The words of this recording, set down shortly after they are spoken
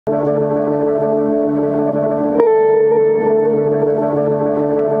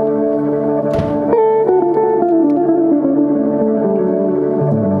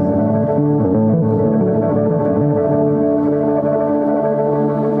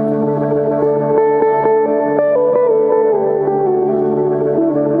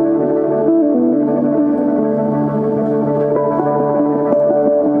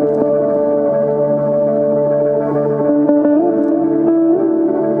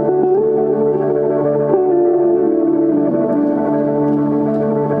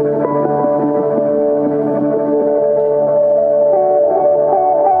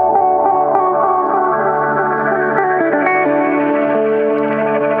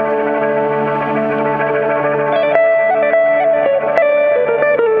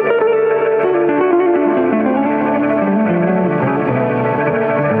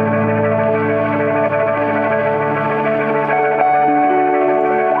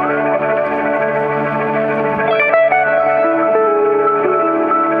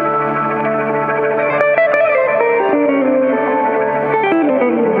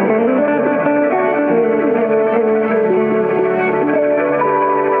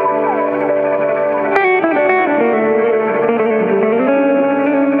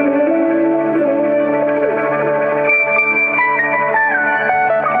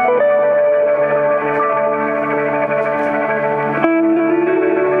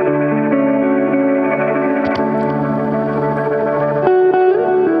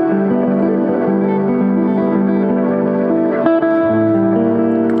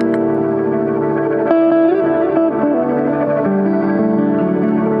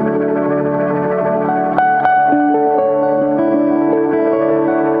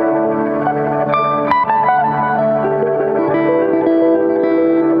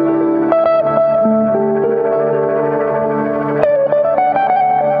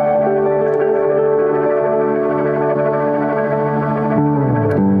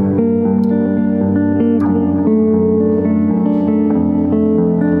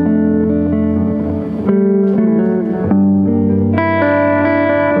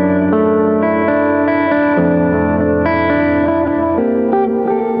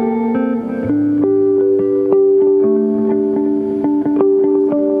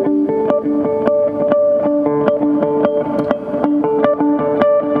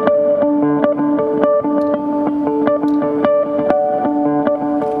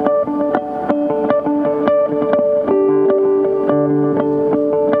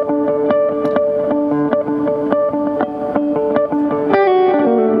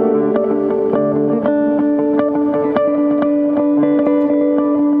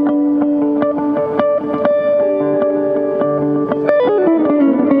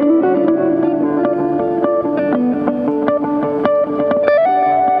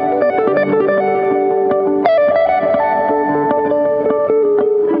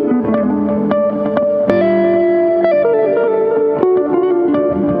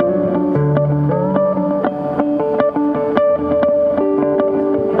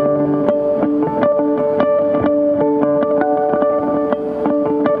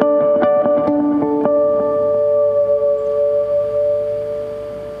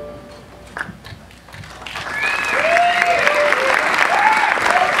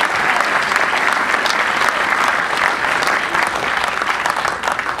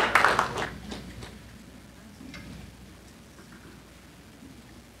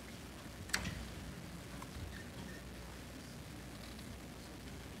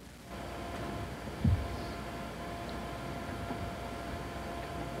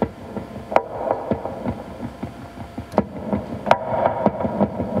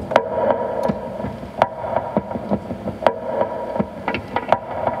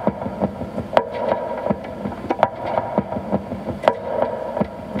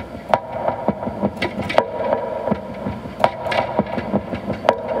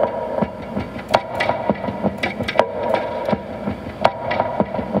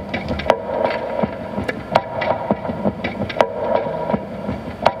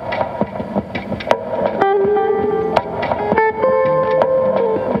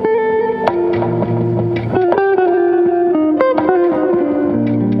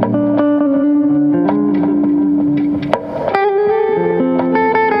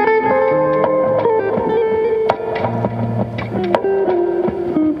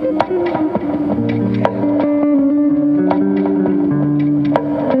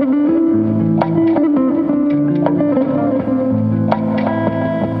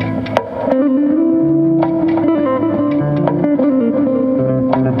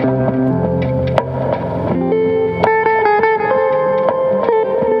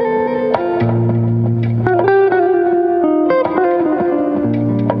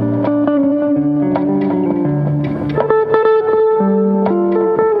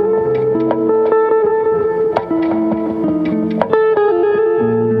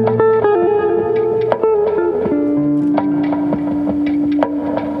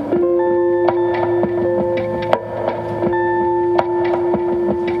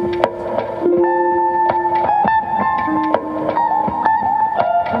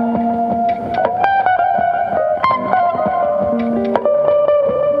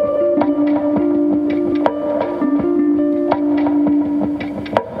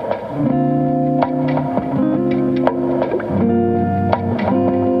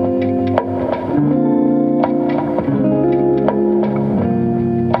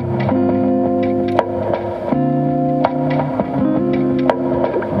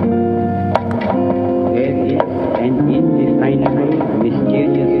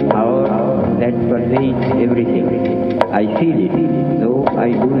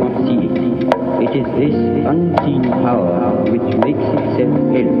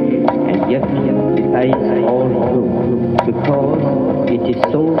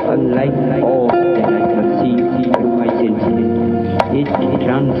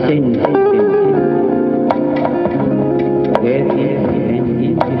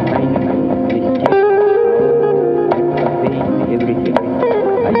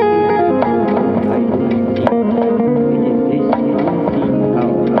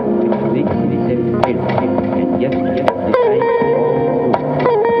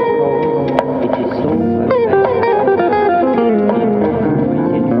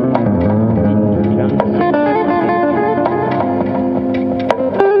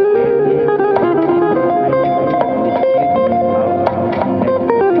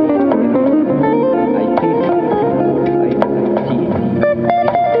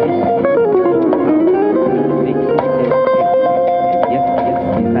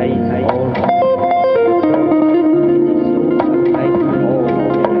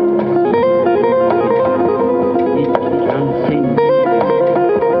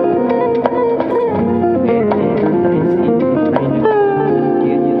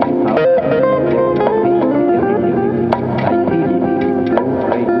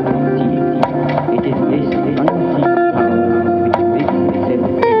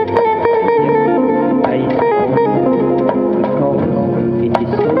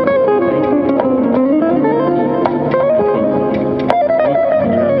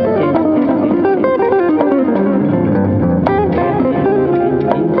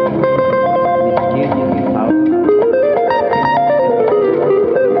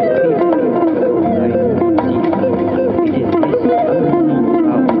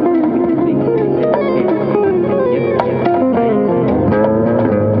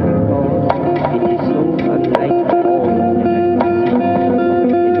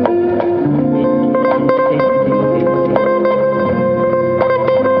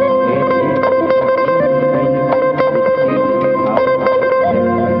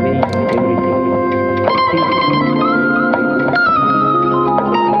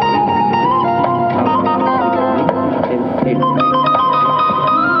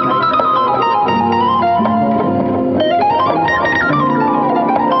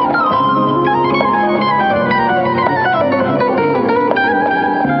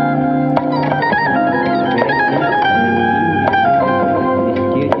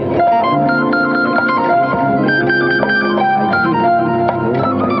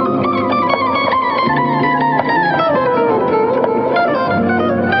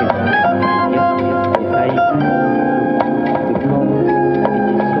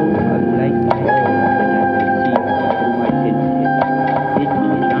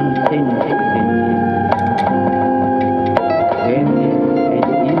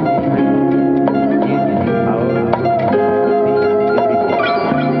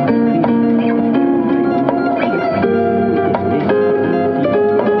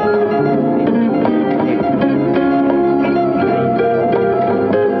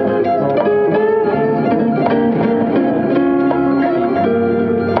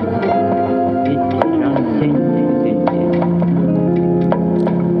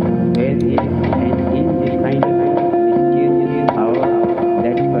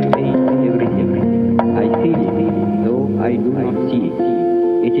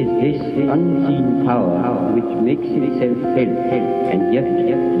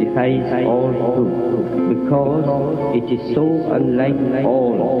It is so unlike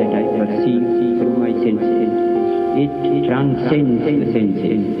all that I perceive through my senses. It transcends the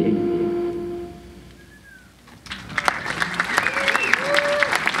senses.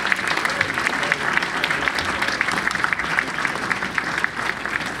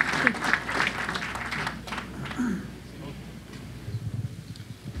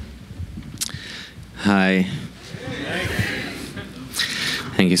 Hi.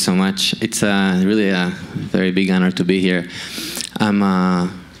 Thank you so much. It's really a very big honor to be here.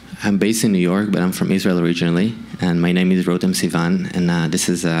 I'm based in New York, but I'm from Israel originally, and my name is Rotem Sivan, and this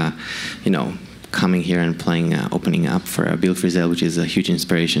is coming here and playing, opening up for Bill Frisell, which is a huge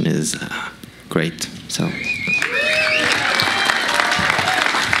inspiration, is great. So.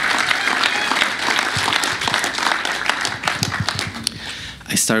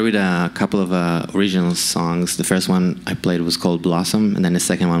 I started with a couple of original songs. The first one I played was called Blossom, and then the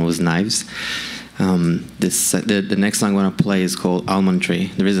second one was Knives. The next song I want to play is called Almond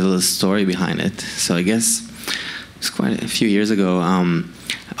Tree. There is a little story behind it. So I guess it was quite a few years ago.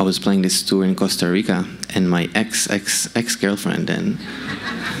 I was playing this tour in Costa Rica, and my ex-girlfriend, and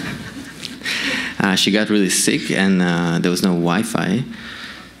she got really sick, and there was no Wi-Fi,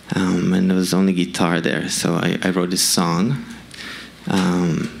 and there was only guitar there. So I wrote this song.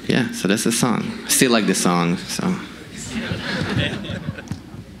 Yeah, so that's the song. I still like the song, so.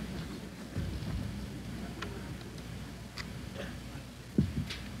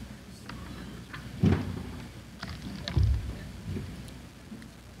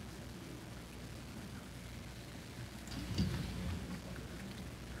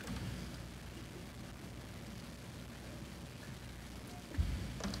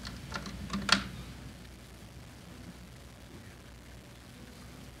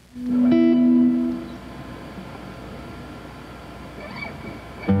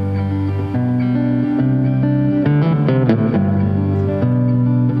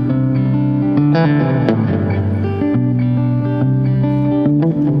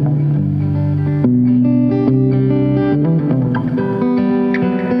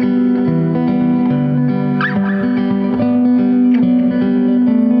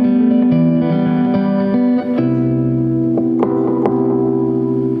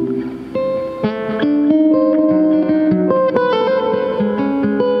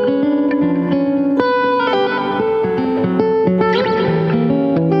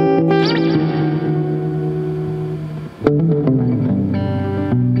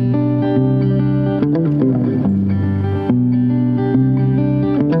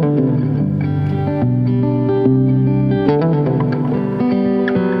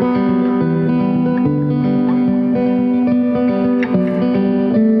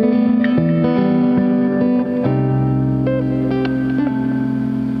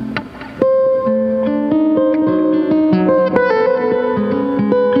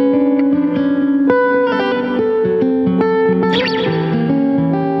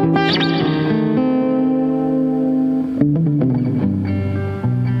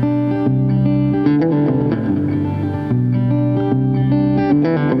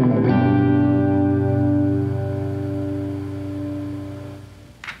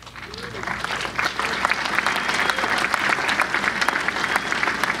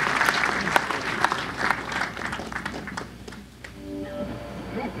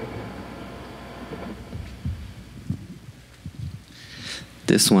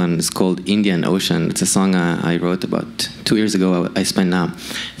 This one is called Indian Ocean. It's a song I wrote about 2 years ago. I spent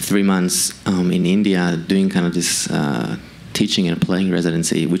 3 months in India doing kind of this teaching and playing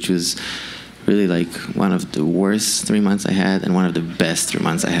residency, which was really like one of the worst 3 months I had and one of the best 3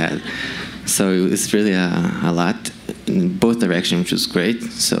 months I had. So it was really a lot in both directions, which was great.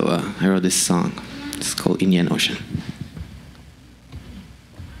 So I wrote this song. It's called Indian Ocean.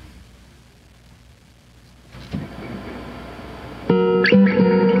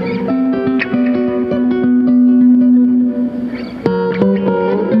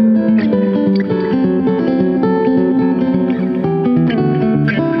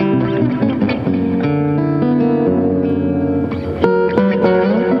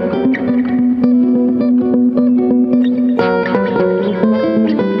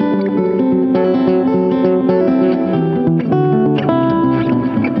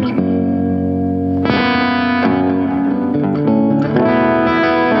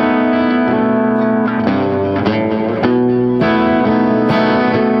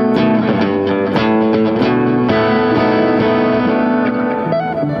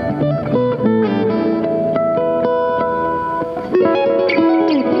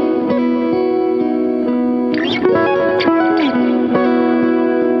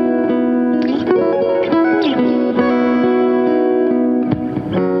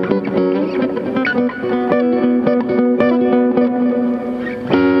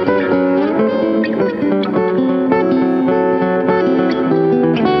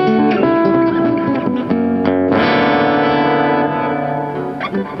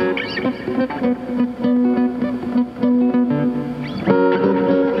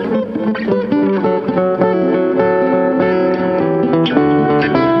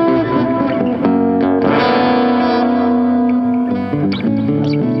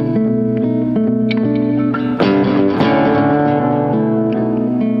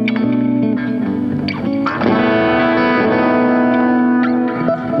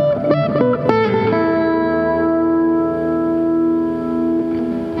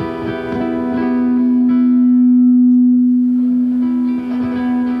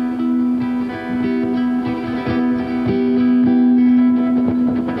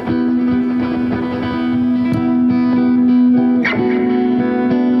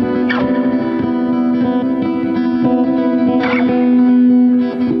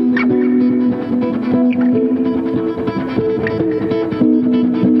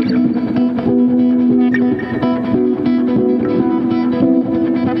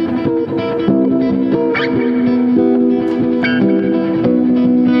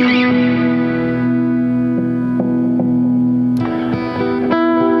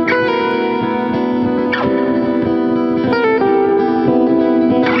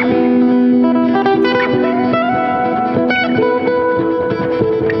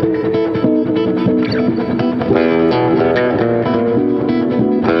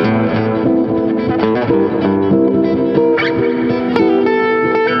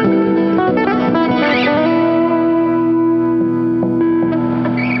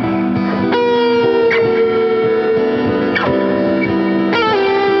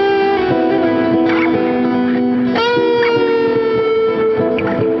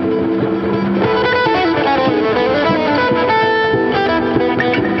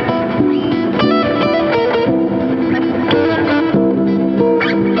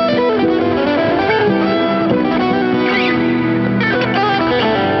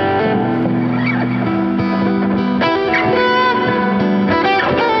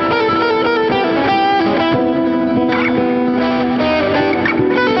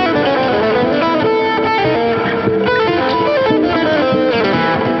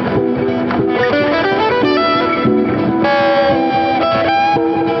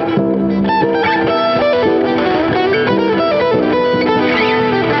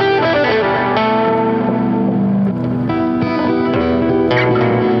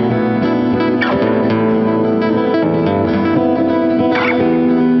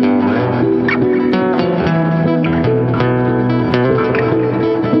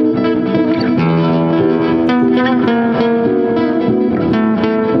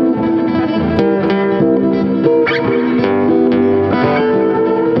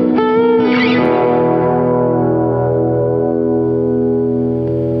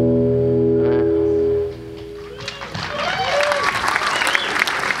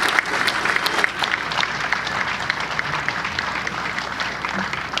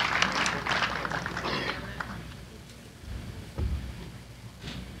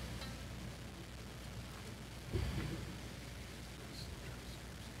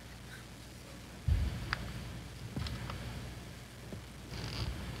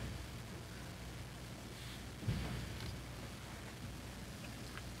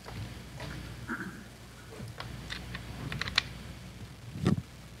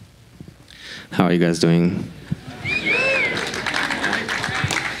 How are you guys doing?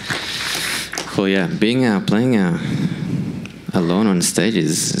 Cool, yeah. Being playing alone on stage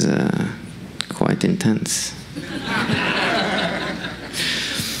is quite intense.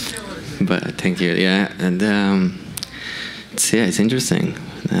 But thank you, yeah. And it's interesting.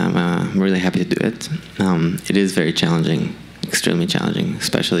 I'm really happy to do it. It is very challenging, extremely challenging,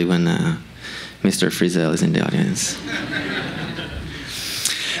 especially when Mr. Frizzell is in the audience.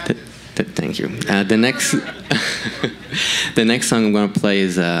 Thank you. The next, the next song I'm going to play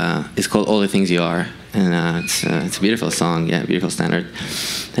is called "All the Things You Are," and it's a beautiful song, yeah, beautiful standard.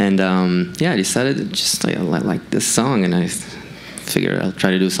 And yeah, I decided to just like this song, and I figured I'll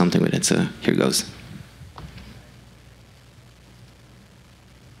try to do something with it. So here goes.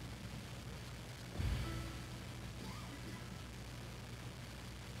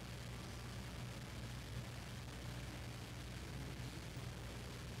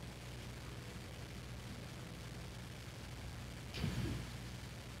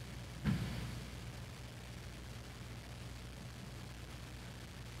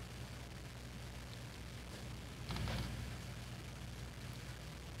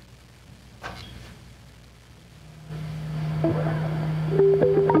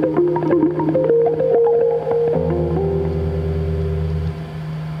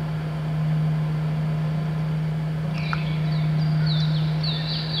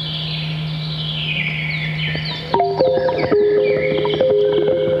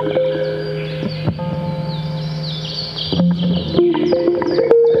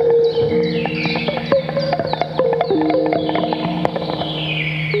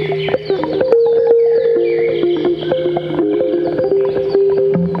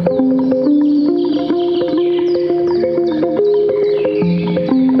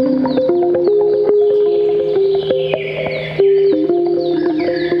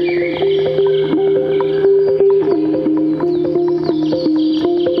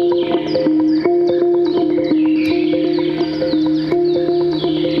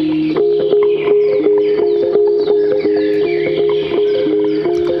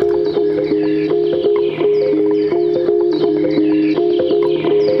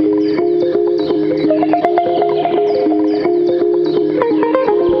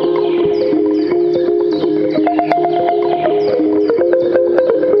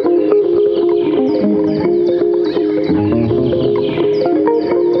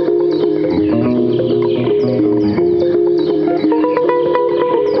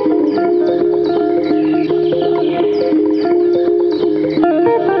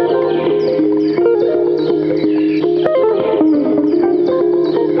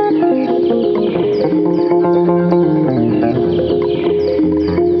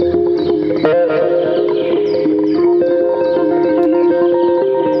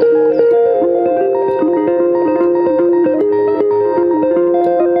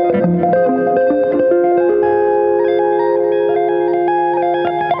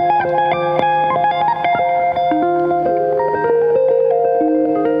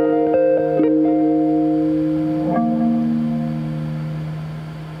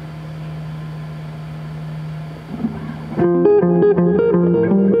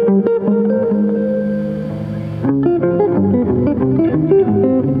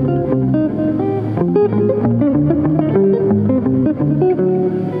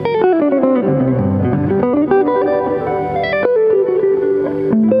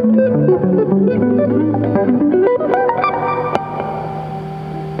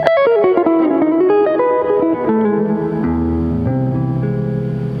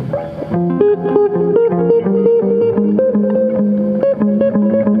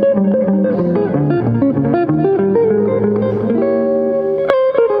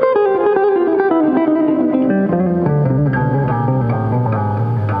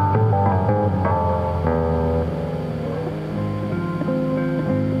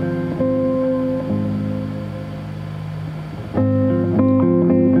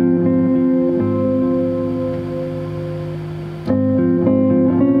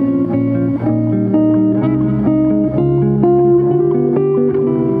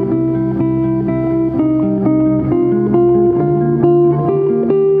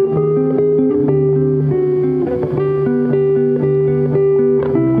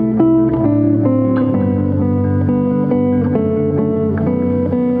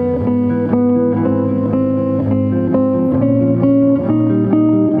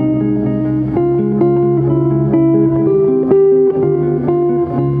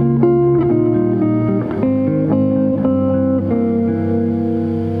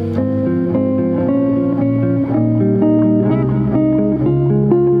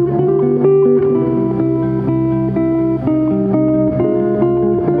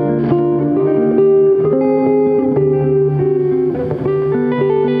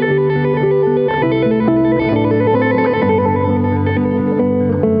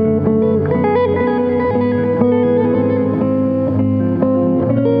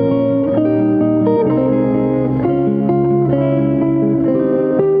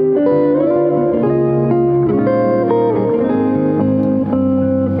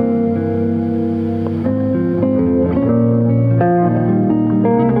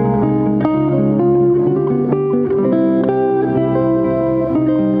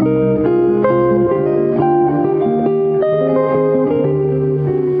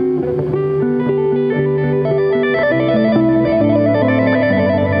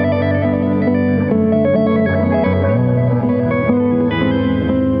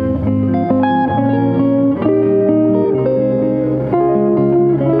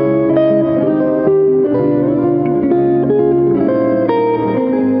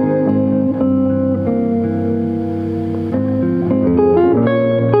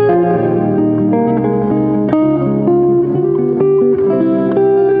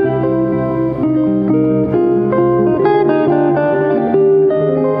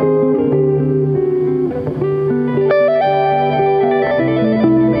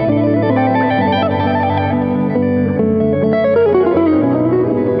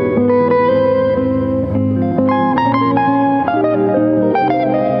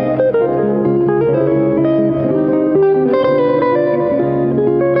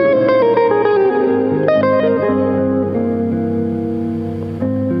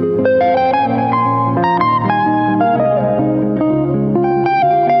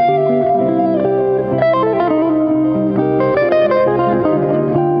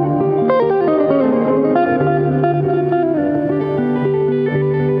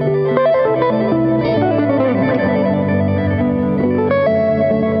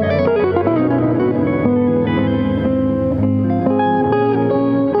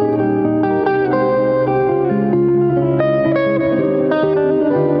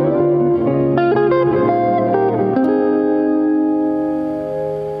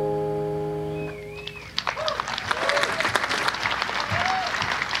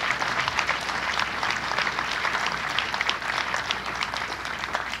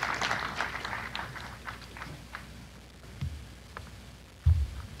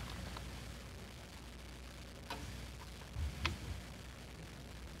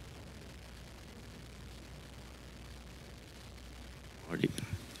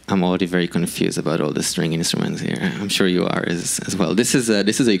 I'm already very confused about all the string instruments here. I'm sure you are as well. This is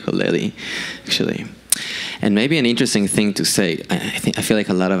a ukulele, actually. And maybe an interesting thing to say, I feel like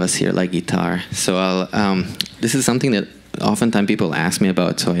a lot of us here like guitar. So this is something that oftentimes people ask me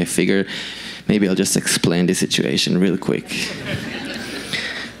about, so I figure maybe I'll just explain the situation real quick.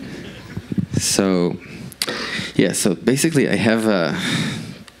 So, yeah, so basically I have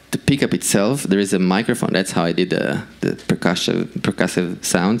the pickup itself. There is a microphone. That's how I did the percussive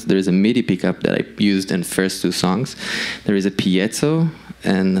sounds. There is a MIDI pickup that I used in the first two songs. There is a piezo,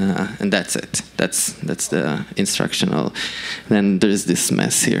 and that's it. That's the instructional. Then there's this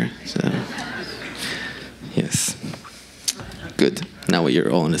mess here. So, yes. Good. Now you're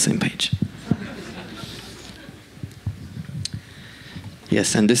all on the same page.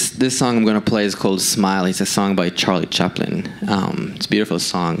 Yes, and this song I'm going to play is called Smile. It's a song by Charlie Chaplin. It's a beautiful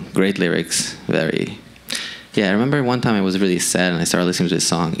song, great lyrics, very... Yeah, I remember one time I was really sad and I started listening to this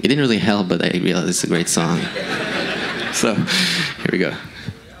song. It didn't really help, but I realized it's a great song. So, here we go.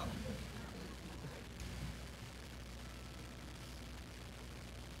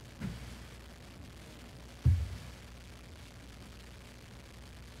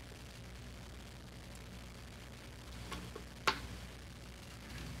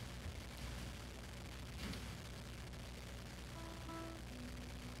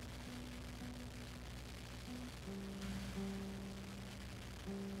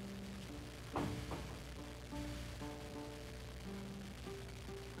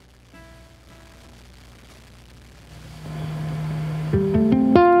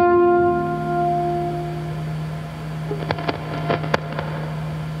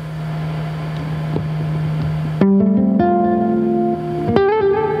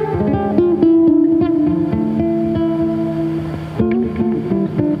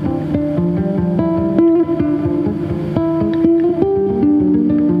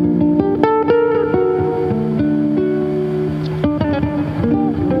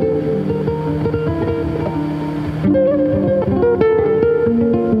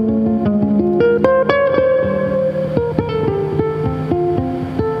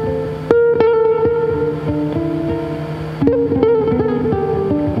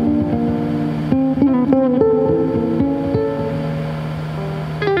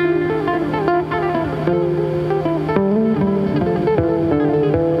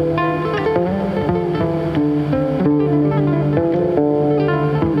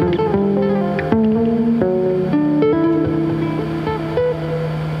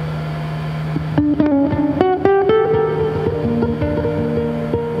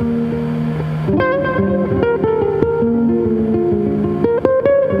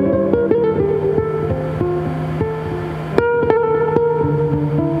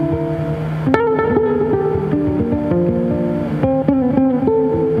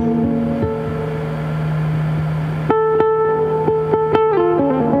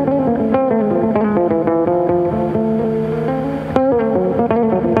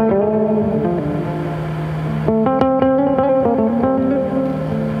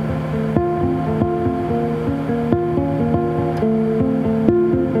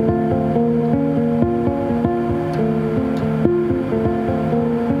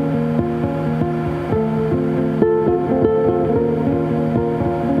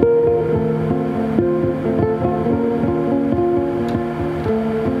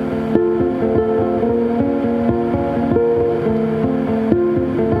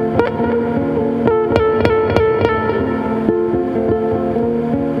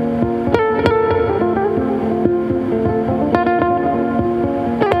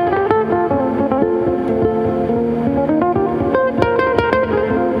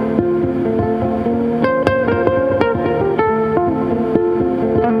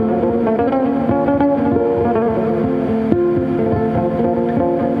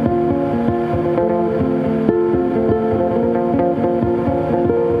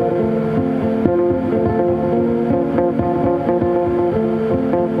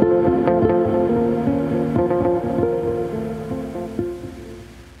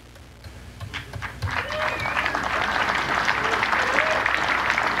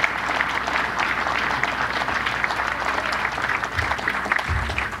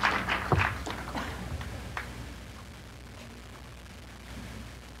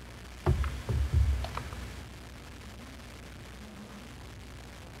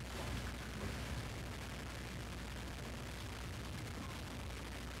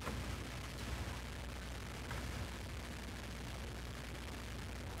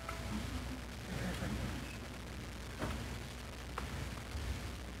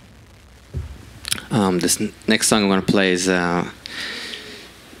 This next song I'm going to play is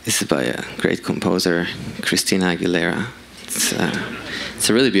This is by a great composer, Christina Aguilera. It's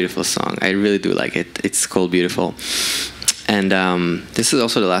a really beautiful song. I really do like it. It's called Beautiful. And this is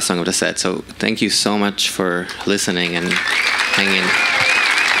also the last song of the set. So thank you so much for listening and hanging.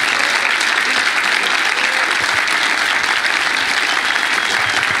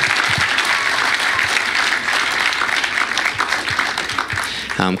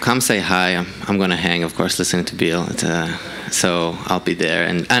 Come say hi. I'm going to hang, of course, listening to Beale. So I'll be there.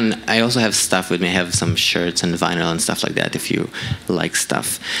 And I also have stuff with me. I have some shirts and vinyl and stuff like that if you like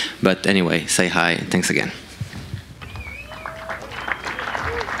stuff. But anyway, say hi. Thanks again.